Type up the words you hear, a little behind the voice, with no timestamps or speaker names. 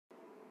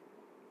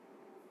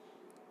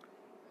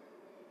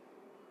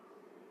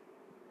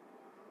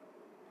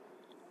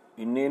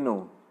ಇನ್ನೇನು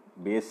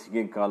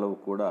ಬೇಸಿಗೆ ಕಾಲವು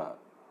ಕೂಡ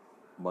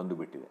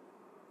ಬಂದುಬಿಟ್ಟಿದೆ.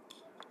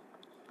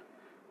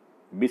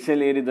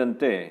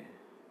 ಬಿಸಿಲೇರಿದಂತೆ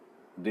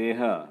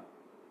ದೇಹ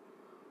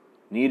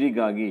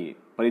ನೀರಿಗಾಗಿ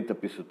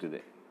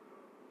ಪರಿತಪಿಸುತ್ತಿದೆ.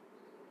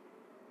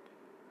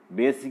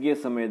 ಬೇಸಿಗೆ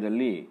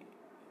ಸಮಯದಲ್ಲಿ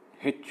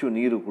ಹೆಚ್ಚು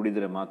ನೀರು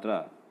ಕುಡಿದರೆ ಮಾತ್ರ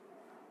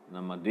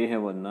ನಮ್ಮ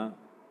ದೇಹವನ್ನು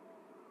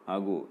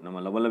ಹಾಗೂ ನಮ್ಮ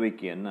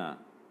ಲವಲವಿಕೆಯನ್ನು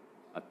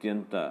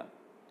ಅತ್ಯಂತ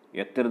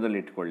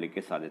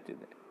ಎತ್ತರದಲ್ಲಿಟ್ಟುಕೊಳ್ಳಲಿಕ್ಕೆ ಸಾಧ್ಯತೆ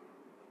ಇದೆ.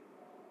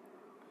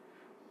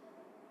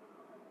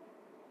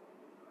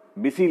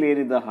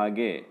 ಬಿಸಿಲೇರಿದ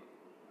ಹಾಗೆ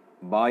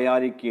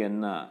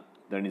ಬಾಯಾರಿಕೆಯನ್ನು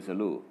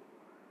ದಣಿಸಲು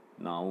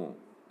ನಾವು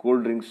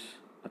ಕೂಲ್ ಡ್ರಿಂಕ್ಸ್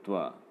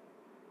ಅಥವಾ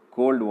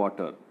ಕೋಲ್ಡ್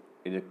ವಾಟರ್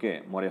ಇದಕ್ಕೆ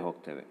ಮೊರೆ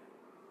ಹೋಗ್ತೇವೆ.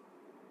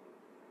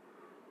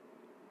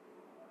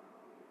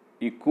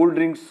 ಈ ಕೂಲ್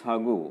ಡ್ರಿಂಕ್ಸ್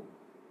ಹಾಗೂ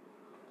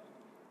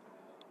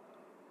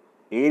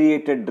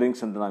ಏರಿಯೇಟೆಡ್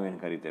ಡ್ರಿಂಕ್ಸ್ ಅಂತ ನಾವೇನು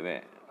ಕರಿತೇವೆ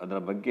ಅದರ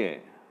ಬಗ್ಗೆ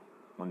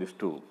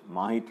ಒಂದಿಷ್ಟು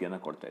ಮಾಹಿತಿಯನ್ನು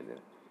ಕೊಡ್ತಾ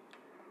ಇದ್ದೇವೆ.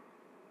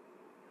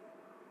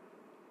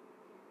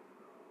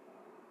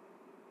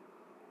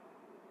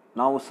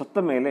 ನಾವು ಸತ್ತ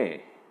ಮೇಲೆ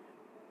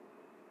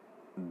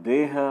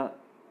ದೇಹ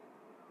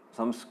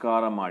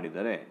ಸಂಸ್ಕಾರ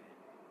ಮಾಡಿದರೆ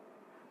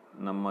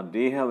ನಮ್ಮ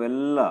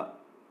ದೇಹವೆಲ್ಲ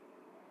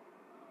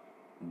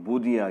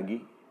ಬೂದಿಯಾಗಿ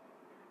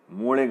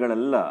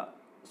ಮೂಳೆಗಳೆಲ್ಲ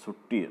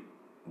ಸುಟ್ಟಿ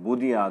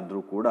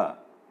ಬೂದಿಯಾದರೂ ಕೂಡ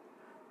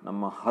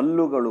ನಮ್ಮ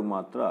ಹಲ್ಲುಗಳು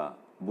ಮಾತ್ರ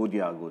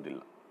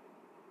ಬೂದಿಯಾಗುವುದಿಲ್ಲ.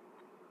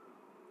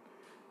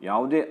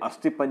 ಯಾವುದೇ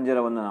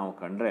ಅಸ್ಥಿಪಂಜರವನ್ನು ನಾವು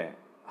ಕಂಡ್ರೆ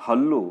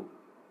ಹಲ್ಲು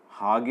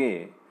ಹಾಗೇ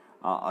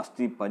ಆ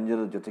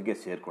ಅಸ್ಥಿಪಂಜರದ ಜೊತೆಗೆ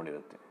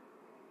ಸೇರಿಕೊಂಡಿರುತ್ತೆ.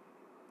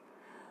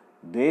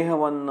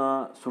 ದೇಹವನ್ನು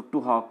ಸುಟ್ಟು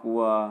ಹಾಕುವ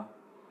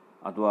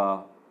ಅಥವಾ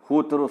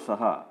ಹೂತರೂ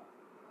ಸಹ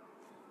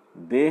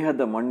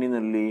ದೇಹದ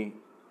ಮಣ್ಣಿನಲ್ಲಿ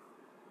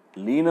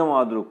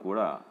ಲೀನವಾದರೂ ಕೂಡ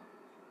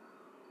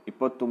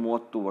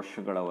 20-30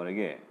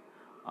 ವರ್ಷಗಳವರೆಗೆ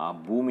ಆ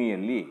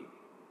ಭೂಮಿಯಲ್ಲಿ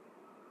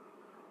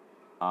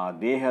ಆ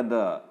ದೇಹದ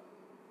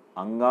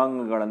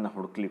ಅಂಗಾಂಗಗಳನ್ನು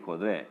ಹುಡುಕ್ಲಿಕ್ಕೆ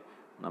ಹೋದರೆ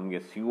ನಮಗೆ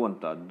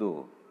ಸಿಗುವಂಥದ್ದು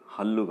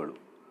ಹಲ್ಲುಗಳು.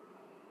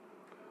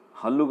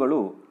 ಹಲ್ಲುಗಳು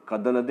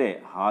ಕದಲದೆ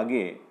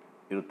ಹಾಗೇ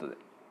ಇರುತ್ತದೆ.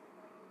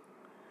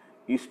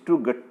 ಇಷ್ಟು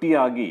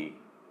ಗಟ್ಟಿಯಾಗಿ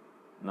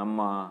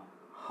ನಮ್ಮ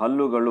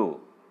ಹಲ್ಲುಗಳು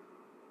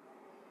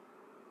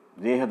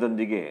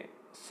ದೇಹದೊಂದಿಗೆ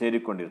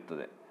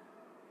ಸೇರಿಕೊಂಡಿರುತ್ತದೆ.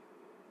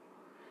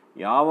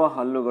 ಯಾವ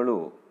ಹಲ್ಲುಗಳು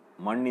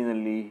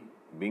ಮಣ್ಣಿನಲ್ಲಿ,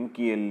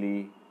 ಬೆಂಕಿಯಲ್ಲಿ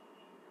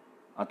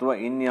ಅಥವಾ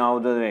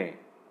ಇನ್ಯಾವುದೇ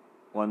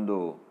ಒಂದು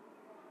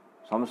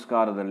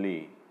ಸಂಸ್ಕಾರದಲ್ಲಿ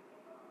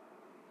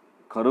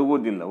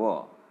ಕರಗುವುದಿಲ್ಲವೋ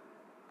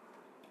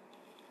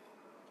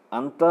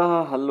ಅಂತಹ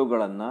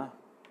ಹಲ್ಲುಗಳನ್ನು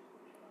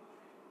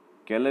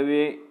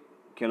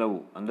ಕೆಲವು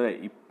ಅಂದರೆ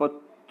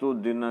 20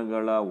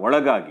 ದಿನಗಳ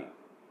ಒಳಗಾಗಿ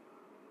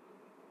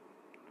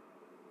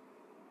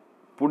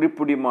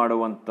ಪುಡಿ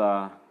ಮಾಡುವಂಥ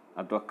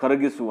ಅಥವಾ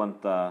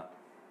ಕರಗಿಸುವಂಥ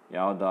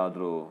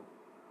ಯಾವುದಾದ್ರೂ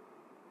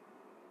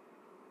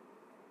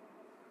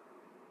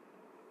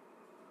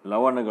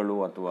ಲವಣಗಳು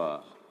ಅಥವಾ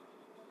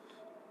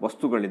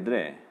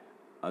ವಸ್ತುಗಳಿದ್ದರೆ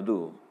ಅದು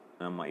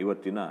ನಮ್ಮ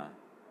ಇವತ್ತಿನ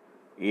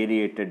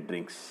ಏರಿಯೇಟೆಡ್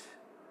ಡ್ರಿಂಕ್ಸ್,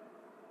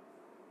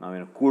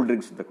 ನಾವೇನು ಕೂಲ್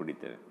ಡ್ರಿಂಕ್ಸ್ ಅಂತ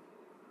ಕುಡಿತೇವೆ.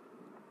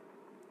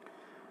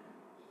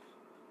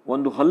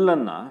 ಒಂದು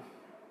ಹಲ್ಲನ್ನು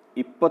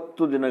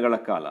 20 ದಿನಗಳ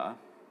ಕಾಲ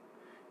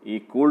ಈ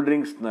ಕೂಲ್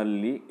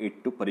ಡ್ರಿಂಕ್ಸ್ನಲ್ಲಿ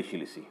ಇಟ್ಟು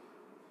ಪರಿಶೀಲಿಸಿ.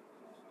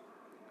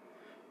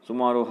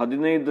 ಸುಮಾರು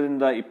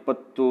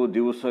 15-20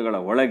 ದಿವಸಗಳ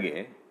ಒಳಗೆ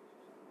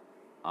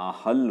ಆ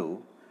ಹಲ್ಲು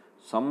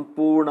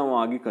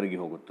ಸಂಪೂರ್ಣವಾಗಿ ಕರಗಿ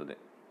ಹೋಗುತ್ತದೆ.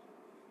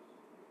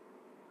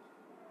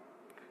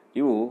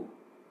 ಇವು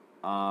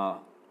ಆ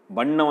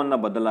ಬಣ್ಣವನ್ನು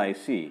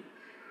ಬದಲಾಯಿಸಿ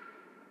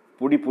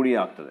ಪುಡಿ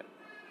ಆಗ್ತದೆ.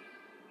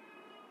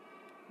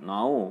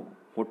 ನಾವು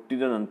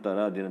ಹುಟ್ಟಿದ ನಂತರ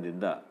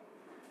ದಿನದಿಂದ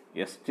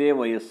ಎಷ್ಟೇ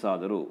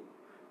ವಯಸ್ಸಾದರೂ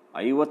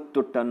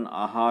 50 ಟನ್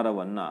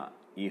ಆಹಾರವನ್ನು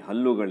ಈ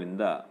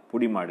ಹಲ್ಲುಗಳಿಂದ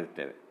ಪುಡಿ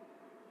ಮಾಡಿರ್ತೇವೆ.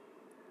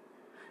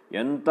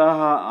 ಎಂತಹ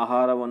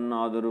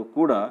ಆಹಾರವನ್ನಾದರೂ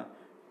ಕೂಡ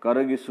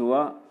ಕರಗಿಸುವ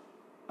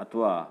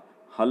ಅಥವಾ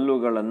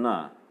ಹಲ್ಲುಗಳನ್ನು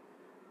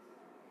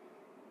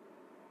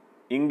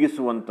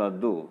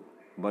ಇಂಗಿಸುವಂಥದ್ದು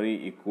ಬರೀ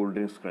ಈ ಕೂಲ್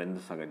ಡ್ರಿಂಕ್ಸ್ಗಳಿಂದ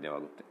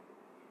ಸಾಧ್ಯವಾಗುತ್ತೆ.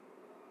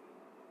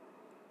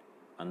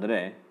 ಅಂದರೆ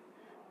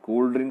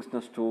ಕೂಲ್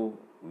ಡ್ರಿಂಕ್ಸ್ನಷ್ಟು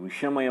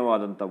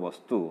ವಿಷಮಯವಾದಂಥ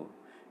ವಸ್ತು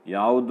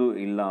ಯಾವುದೂ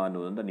ಇಲ್ಲ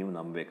ಅನ್ನೋದನ್ನು ನೀವು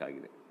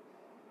ನಂಬಬೇಕಾಗಿದೆ.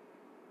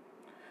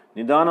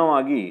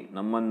 ನಿಧಾನವಾಗಿ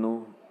ನಮ್ಮನ್ನು,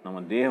 ನಮ್ಮ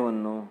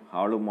ದೇಹವನ್ನು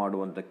ಹಾಳು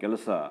ಮಾಡುವಂಥ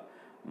ಕೆಲಸ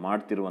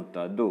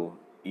ಮಾಡ್ತಿರುವಂಥದ್ದು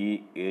ಈ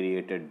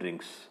ಏರಿಯೇಟೆಡ್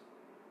ಡ್ರಿಂಕ್ಸ್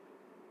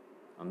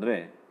ಅಂದರೆ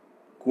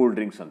ಕೂಲ್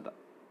ಡ್ರಿಂಕ್ಸ್ ಅಂತ.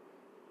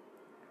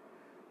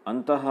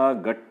 ಅಂತಹ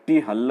ಗಟ್ಟಿ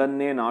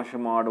ಹಲ್ಲನ್ನೇ ನಾಶ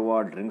ಮಾಡುವ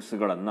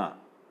ಡ್ರಿಂಕ್ಸ್ಗಳನ್ನು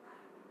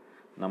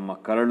ನಮ್ಮ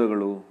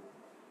ಕರಳುಗಳು,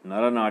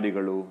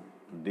 ನರನಾಡಿಗಳು,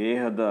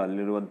 ದೇಹದ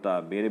ಅಲ್ಲಿರುವಂಥ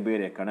ಬೇರೆ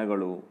ಬೇರೆ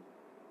ಕಣಗಳು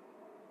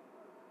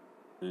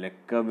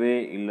ಲೆಕ್ಕವೇ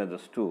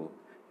ಇಲ್ಲದಷ್ಟು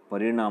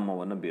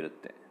ಪರಿಣಾಮವನ್ನು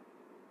ಬೀರುತ್ತೆ.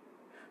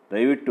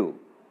 ದಯವಿಟ್ಟು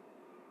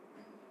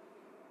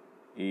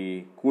ಈ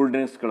ಕೂಲ್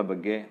ಡ್ರಿಂಕ್ಸ್ಗಳ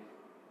ಬಗ್ಗೆ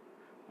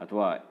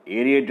ಅಥವಾ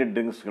ಏರಿಯೇಟೆಡ್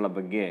ಡ್ರಿಂಕ್ಸ್ಗಳ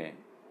ಬಗ್ಗೆ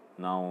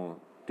ನಾವು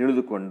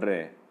ತಿಳಿದುಕೊಂಡ್ರೆ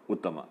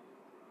ಉತ್ತಮ.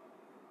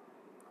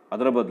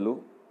 ಅದರ ಬದಲು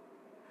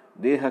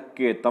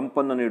ದೇಹಕ್ಕೆ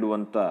ತಂಪನ್ನು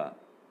ನೀಡುವಂಥ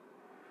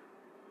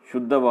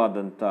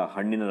ಶುದ್ಧವಾದಂಥ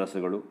ಹಣ್ಣಿನ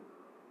ರಸಗಳು,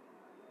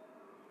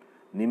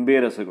 ನಿಂಬೆ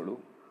ರಸಗಳು,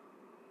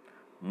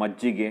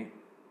 ಮಜ್ಜಿಗೆ,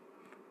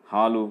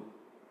 ಹಾಲು,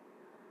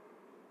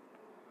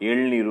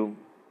 ಎಳ್ನೀರು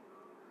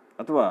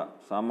ಅಥವಾ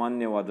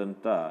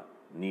ಸಾಮಾನ್ಯವಾದಂಥ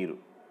ನೀರು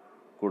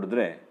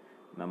ಕುಡಿದ್ರೆ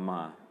ನಮ್ಮ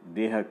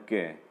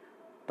ದೇಹಕ್ಕೆ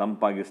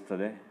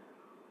ತಂಪಾಗಿಸ್ತದೆ,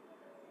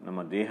 ನಮ್ಮ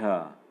ದೇಹ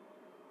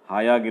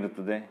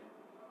ಹಾಯಾಗಿರುತ್ತದೆ.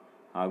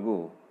 ಹಾಗೂ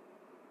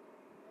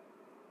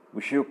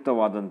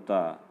ವಿಷಯುಕ್ತವಾದಂಥ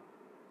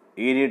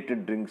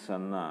ಏರಿಯೇಟೆಡ್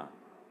ಡ್ರಿಂಕ್ಸನ್ನು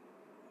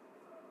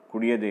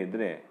ಕುಡಿಯದೇ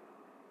ಇದ್ದರೆ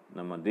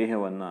ನಮ್ಮ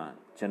ದೇಹವನ್ನು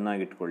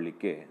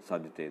ಚೆನ್ನಾಗಿಟ್ಕೊಳ್ಳಿಕ್ಕೆ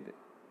ಸಾಧ್ಯತೆ ಇದೆ.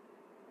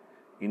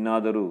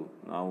 ಇನ್ನಾದರೂ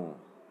ನಾವು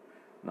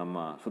ನಮ್ಮ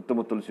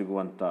ಸುತ್ತಮುತ್ತಲು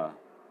ಸಿಗುವಂಥ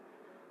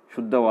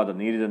ಶುದ್ಧವಾದ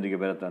ನೀರಿನೊಂದಿಗೆ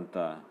ಬೆರೆತಂಥ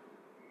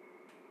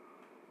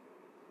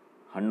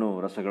ಹಣ್ಣು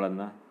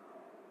ರಸಗಳನ್ನು,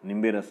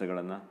 ನಿಂಬೆ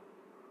ರಸಗಳನ್ನು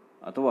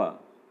ಅಥವಾ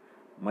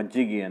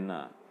ಮಜ್ಜಿಗೆಯನ್ನು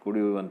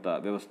ಕುಡಿಯುವಂಥ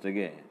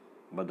ವ್ಯವಸ್ಥೆಗೆ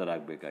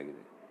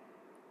ಬದ್ಧರಾಗಬೇಕಾಗಿದೆ.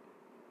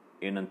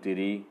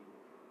 ಏನಂತೀರಿ?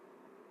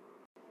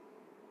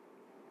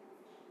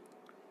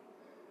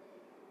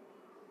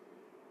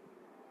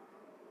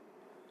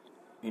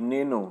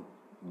 ಇನ್ನೇನು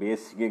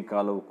ಬೇಸಿಗೆ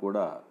ಕಾಲವು ಕೂಡ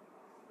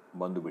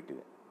ಬಂದು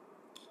ಬಿಟ್ಟಿದೆ.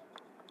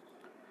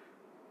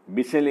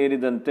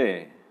 ಬಿಸಿಲೇರಿದಂತೆ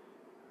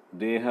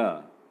ದೇಹ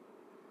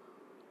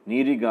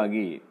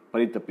ನೀರಿಗಾಗಿ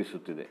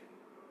ಪರಿತಪಿಸುತ್ತಿದೆ.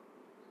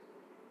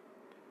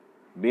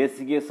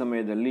 ಬೇಸಿಗೆ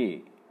ಸಮಯದಲ್ಲಿ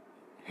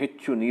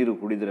ಹೆಚ್ಚು ನೀರು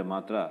ಕುಡಿದರೆ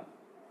ಮಾತ್ರ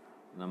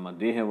ನಮ್ಮ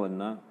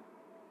ದೇಹವನ್ನು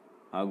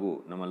ಹಾಗೂ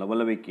ನಮ್ಮ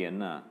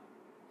ಲವಲವಿಕೆಯನ್ನು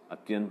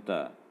ಅತ್ಯಂತ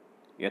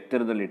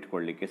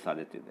ಎತ್ತರದಲ್ಲಿಟ್ಟುಕೊಳ್ಳಲಿಕ್ಕೆ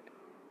ಸಾಧ್ಯತೆ ಇದೆ.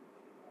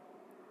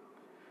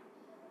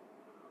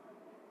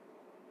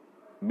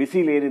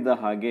 ಬಿಸಿಲೇರಿದ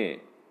ಹಾಗೆ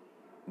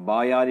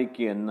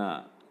ಬಾಯಾರಿಕೆಯನ್ನು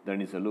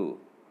ದಣಿಸಲು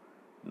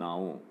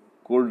ನಾವು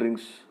ಕೂಲ್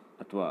ಡ್ರಿಂಕ್ಸ್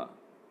ಅಥವಾ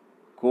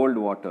ಕೋಲ್ಡ್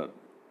ವಾಟರ್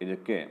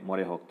ಇದಕ್ಕೆ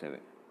ಮೊರೆ ಹೋಗ್ತೇವೆ.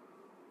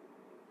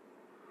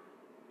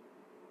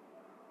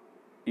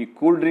 ಈ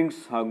ಕೂಲ್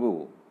ಡ್ರಿಂಕ್ಸ್ ಹಾಗೂ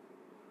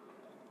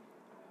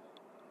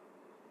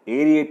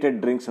ಏರಿಯೇಟೆಡ್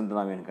ಡ್ರಿಂಕ್ಸ್ ಅಂತ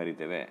ನಾವೇನು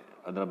ಕರಿತೇವೆ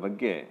ಅದರ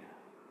ಬಗ್ಗೆ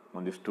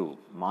ಒಂದಿಷ್ಟು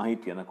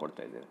ಮಾಹಿತಿಯನ್ನು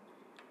ಕೊಡ್ತಾ ಇದ್ದೇವೆ.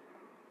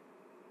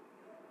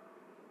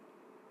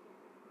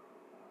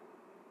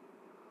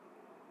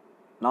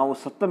 ನಾವು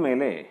ಸತ್ತ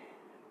ಮೇಲೆ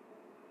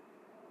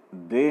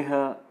ದೇಹ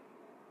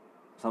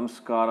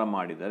ಸಂಸ್ಕಾರ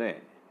ಮಾಡಿದರೆ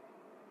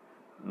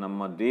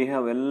ನಮ್ಮ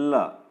ದೇಹವೆಲ್ಲ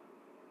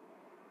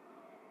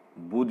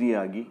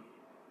ಬೂದಿಯಾಗಿ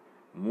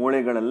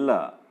ಮೂಳೆಗಳೆಲ್ಲ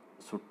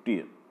ಸುಟ್ಟಿ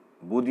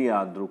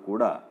ಬೂದಿಯಾದರೂ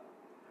ಕೂಡ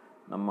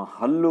ನಮ್ಮ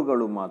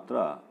ಹಲ್ಲುಗಳು ಮಾತ್ರ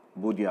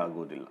ಬೂದಿ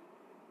ಆಗುವುದಿಲ್ಲ.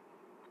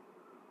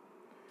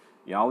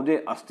 ಯಾವುದೇ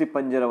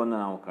ಅಸ್ಥಿಪಂಜರವನ್ನು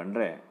ನಾವು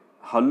ಕಂಡ್ರೆ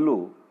ಹಲ್ಲು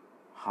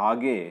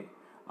ಹಾಗೇ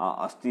ಆ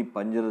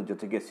ಅಸ್ಥಿಪಂಜರದ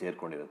ಜೊತೆಗೆ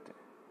ಸೇರಿಕೊಂಡಿರುತ್ತೆ.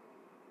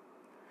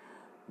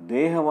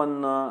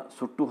 ದೇಹವನ್ನು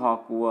ಸುಟ್ಟು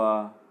ಹಾಕುವ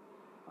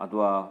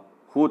ಅಥವಾ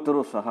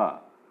ಹೂತರೂ ಸಹ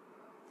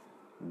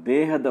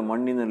ದೇಹದ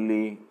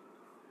ಮಣ್ಣಿನಲ್ಲಿ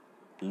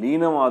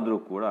ಲೀನವಾದರೂ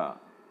ಕೂಡ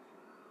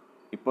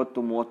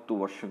 20-30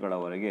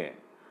 ವರ್ಷಗಳವರೆಗೆ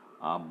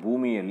ಆ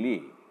ಭೂಮಿಯಲ್ಲಿ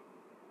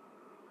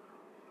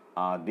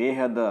ಆ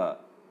ದೇಹದ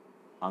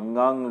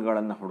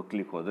ಅಂಗಾಂಗಗಳನ್ನು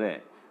ಹುಡುಕ್ಲಿಕ್ಕೆ ಹೋದರೆ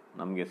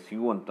ನಮಗೆ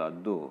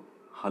ಸಿಗುವಂಥದ್ದು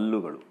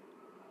ಹಲ್ಲುಗಳು.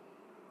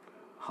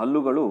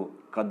 ಹಲ್ಲುಗಳು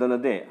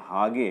ಕದಲದೆ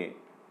ಹಾಗೆ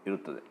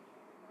ಇರುತ್ತದೆ.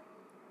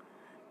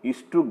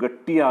 ಇಷ್ಟು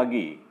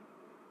ಗಟ್ಟಿಯಾಗಿ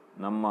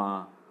ನಮ್ಮ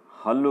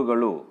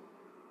ಹಲ್ಲುಗಳು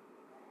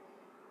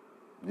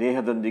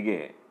ದೇಹದೊಂದಿಗೆ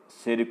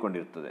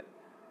ಸೇರಿಕೊಂಡಿರುತ್ತದೆ.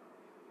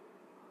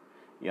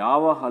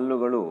 ಯಾವ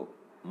ಹಲ್ಲುಗಳು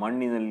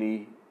ಮಣ್ಣಿನಲ್ಲಿ,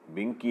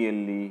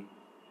 ಬೆಂಕಿಯಲ್ಲಿ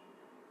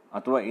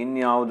ಅಥವಾ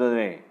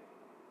ಇನ್ಯಾವುದೇ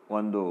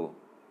ಒಂದು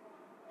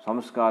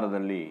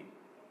ಸಂಸ್ಕಾರದಲ್ಲಿ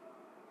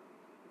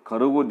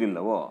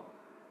ಕರಗುವುದಿಲ್ಲವೋ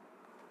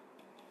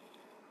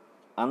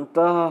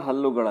ಅಂತಹ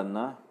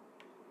ಹಲ್ಲುಗಳನ್ನು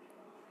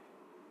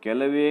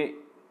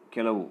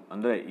ಕೆಲವು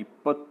ಅಂದರೆ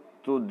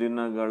 20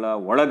 ದಿನಗಳ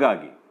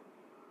ಒಳಗಾಗಿ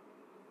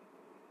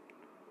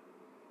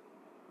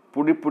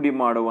ಪುಡಿ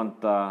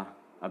ಮಾಡುವಂಥ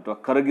ಅಥವಾ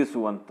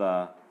ಕರಗಿಸುವಂಥ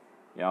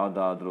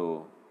ಯಾವುದಾದ್ರೂ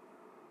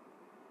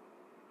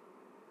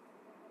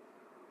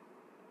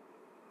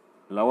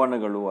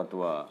ಲವಣಗಳು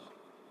ಅಥವಾ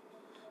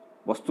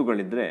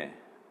ವಸ್ತುಗಳಿದ್ದರೆ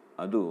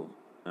ಅದು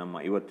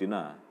ನಮ್ಮ ಇವತ್ತಿನ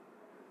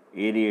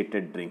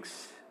ಏರಿಯೇಟೆಡ್ ಡ್ರಿಂಕ್ಸ್,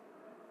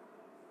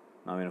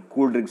 ನಾವೇನು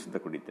ಕೂಲ್ ಡ್ರಿಂಕ್ಸ್ ಅಂತ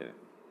ಕುಡಿತೇವೆ.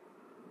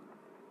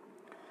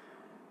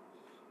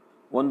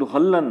 ಒಂದು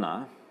ಹಲ್ಲನ್ನು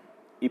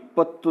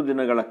 20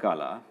 ದಿನಗಳ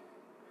ಕಾಲ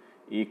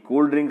ಈ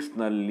ಕೂಲ್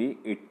ಡ್ರಿಂಕ್ಸ್ನಲ್ಲಿ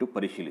ಇಟ್ಟು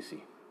ಪರಿಶೀಲಿಸಿ.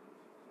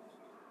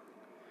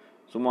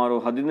 ಸುಮಾರು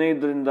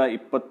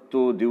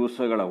 15-20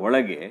 ದಿವಸಗಳ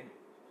ಒಳಗೆ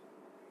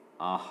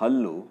ಆ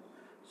ಹಲ್ಲು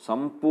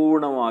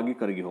ಸಂಪೂರ್ಣವಾಗಿ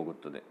ಕರಗಿ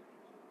ಹೋಗುತ್ತದೆ.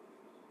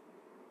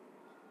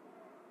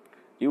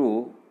 ಇವು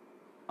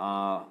ಆ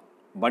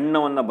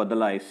ಬಣ್ಣವನ್ನು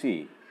ಬದಲಾಯಿಸಿ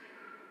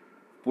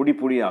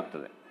ಪುಡಿ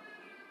ಆಗ್ತದೆ.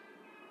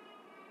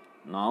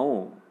 ನಾವು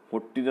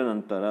ಹುಟ್ಟಿದ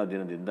ನಂತರ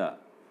ದಿನದಿಂದ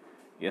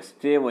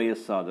ಎಷ್ಟೇ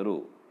ವಯಸ್ಸಾದರೂ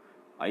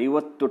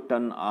 50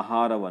 ಟನ್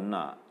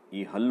ಆಹಾರವನ್ನು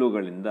ಈ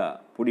ಹಲ್ಲುಗಳಿಂದ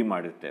ಪುಡಿ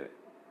ಮಾಡಿರ್ತೇವೆ.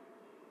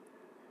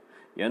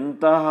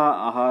 ಎಂತಹ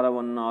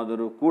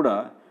ಆಹಾರವನ್ನಾದರೂ ಕೂಡ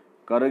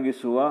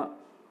ಕರಗಿಸುವ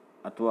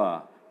ಅಥವಾ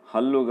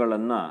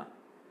ಹಲ್ಲುಗಳನ್ನು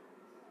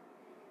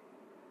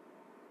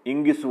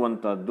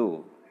ಇಂಗಿಸುವಂಥದ್ದು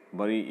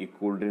ಬರೀ ಈ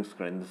ಕೂಲ್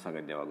ಡ್ರಿಂಕ್ಸ್ಗಳಿಂದ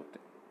ಸಾಧ್ಯವಾಗುತ್ತೆ.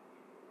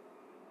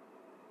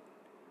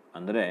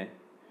 ಅಂದರೆ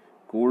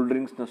ಕೂಲ್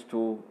ಡ್ರಿಂಕ್ಸ್ನಷ್ಟು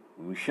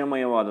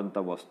ವಿಷಮಯವಾದಂಥ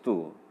ವಸ್ತು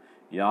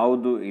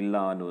ಯಾವುದೂ ಇಲ್ಲ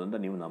ಅನ್ನೋದನ್ನು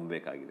ನೀವು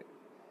ನಂಬಬೇಕಾಗಿದೆ.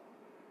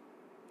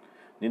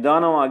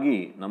 ನಿಧಾನವಾಗಿ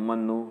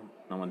ನಮ್ಮನ್ನು,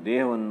 ನಮ್ಮ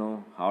ದೇಹವನ್ನು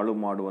ಹಾಳು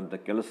ಮಾಡುವಂಥ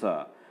ಕೆಲಸ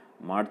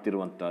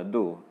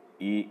ಮಾಡ್ತಿರುವಂಥದ್ದು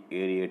ಈ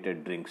ಏರಿಯೇಟೆಡ್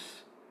ಡ್ರಿಂಕ್ಸ್,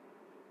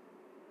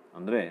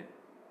 ಅಂದರೆ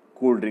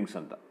ಕೂಲ್ ಡ್ರಿಂಕ್ಸ್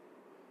ಅಂತ.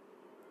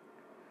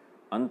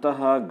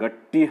 ಅಂತಹ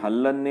ಗಟ್ಟಿ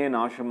ಹಲ್ಲನ್ನೇ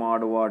ನಾಶ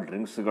ಮಾಡುವ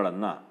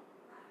ಡ್ರಿಂಕ್ಸ್ಗಳನ್ನು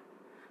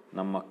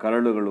ನಮ್ಮ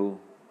ಕರಳುಗಳು,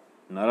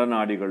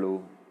 ನರನಾಡಿಗಳು,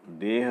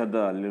 ದೇಹದ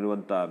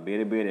ಅಲ್ಲಿರುವಂಥ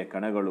ಬೇರೆ ಬೇರೆ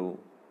ಕಣಗಳು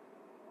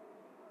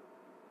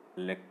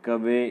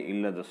ಲೆಕ್ಕವೇ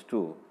ಇಲ್ಲದಷ್ಟು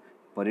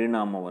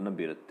ಪರಿಣಾಮವನ್ನು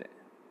ಬೀರುತ್ತೆ.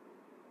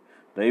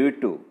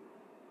 ದಯವಿಟ್ಟು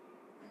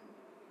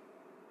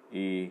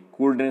ಈ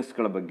ಕೂಲ್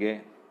ಡ್ರಿಂಕ್ಸ್ಗಳ ಬಗ್ಗೆ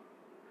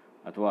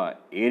ಅಥವಾ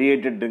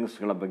ಏರಿಯೇಟೆಡ್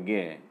ಡ್ರಿಂಕ್ಸ್ಗಳ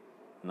ಬಗ್ಗೆ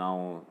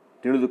ನಾವು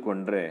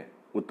ತಿಳಿದುಕೊಂಡ್ರೆ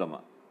ಉತ್ತಮ.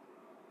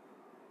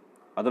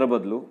 ಅದರ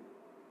ಬದಲು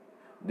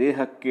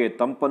ದೇಹಕ್ಕೆ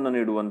ತಂಪನ್ನು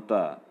ನೀಡುವಂಥ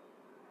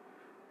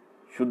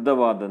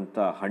ಶುದ್ಧವಾದಂಥ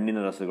ಹಣ್ಣಿನ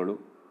ರಸಗಳು,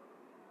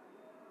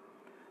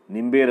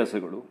 ನಿಂಬೆ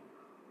ರಸಗಳು,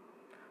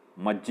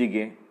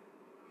 ಮಜ್ಜಿಗೆ,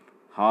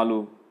 ಹಾಲು,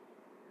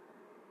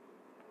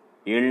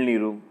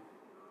 ಎಳ್ನೀರು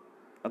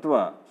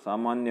ಅಥವಾ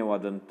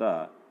ಸಾಮಾನ್ಯವಾದಂಥ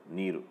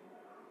ನೀರು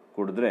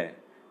ಕುಡಿದ್ರೆ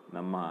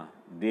ನಮ್ಮ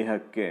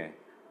ದೇಹಕ್ಕೆ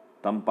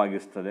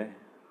ತಂಪಾಗಿಸ್ತದೆ,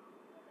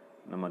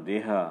 ನಮ್ಮ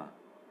ದೇಹ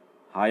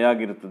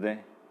ಹಾಯಾಗಿರುತ್ತದೆ.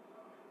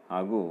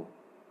 ಹಾಗೂ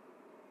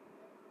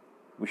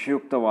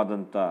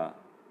ವಿಷಯುಕ್ತವಾದಂಥ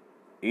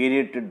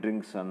ಏರಿಯೇಟೆಡ್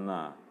ಡ್ರಿಂಕ್ಸನ್ನು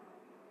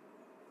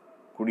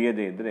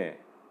ಕುಡಿಯದೇ ಇದ್ದರೆ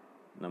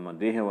ನಮ್ಮ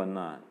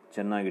ದೇಹವನ್ನು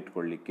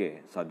ಚೆನ್ನಾಗಿಟ್ಕೊಳ್ಳಿಕ್ಕೆ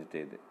ಸಾಧ್ಯತೆ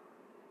ಇದೆ.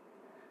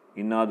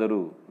 ಇನ್ನಾದರೂ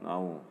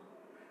ನಾವು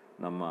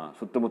ನಮ್ಮ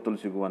ಸುತ್ತಮುತ್ತಲು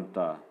ಸಿಗುವಂಥ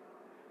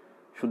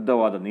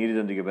ಶುದ್ಧವಾದ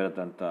ನೀರಿನೊಂದಿಗೆ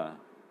ಬೆರೆತಂಥ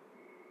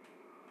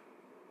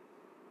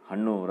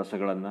ಹಣ್ಣು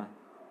ರಸಗಳನ್ನು,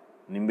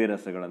 ನಿಂಬೆ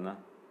ರಸಗಳನ್ನು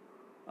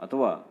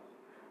ಅಥವಾ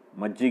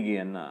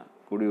ಮಜ್ಜಿಗೆಯನ್ನು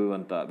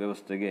ಕುಡಿಯುವಂಥ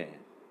ವ್ಯವಸ್ಥೆಗೆ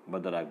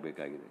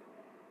ಬದ್ಧರಾಗಬೇಕಾಗಿದೆ.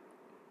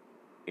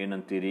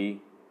 ಏನಂತೀರಿ?